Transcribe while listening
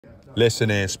Listen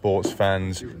here, sports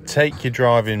fans. Take your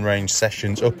driving range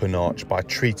sessions up a notch by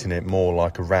treating it more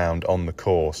like a round on the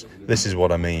course. This is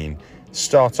what I mean.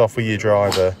 Start off with your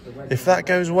driver. If that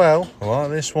goes well, like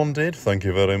this one did, thank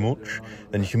you very much,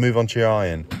 then you can move on to your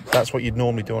iron. That's what you'd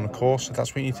normally do on a course, so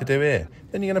that's what you need to do here.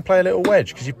 Then you're going to play a little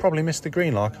wedge, because you probably missed the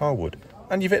green like I would.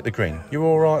 And you've hit the green. You're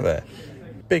all right there.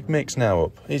 Big Mick's now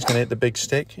up. He's going to hit the big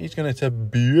stick. He's going to hit a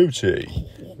beauty.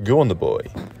 Go on, the boy.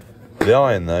 The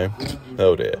iron, though,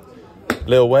 oh dear.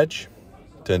 Little wedge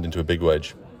turned into a big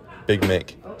wedge. Big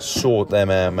Mick, sort them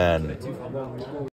out, man.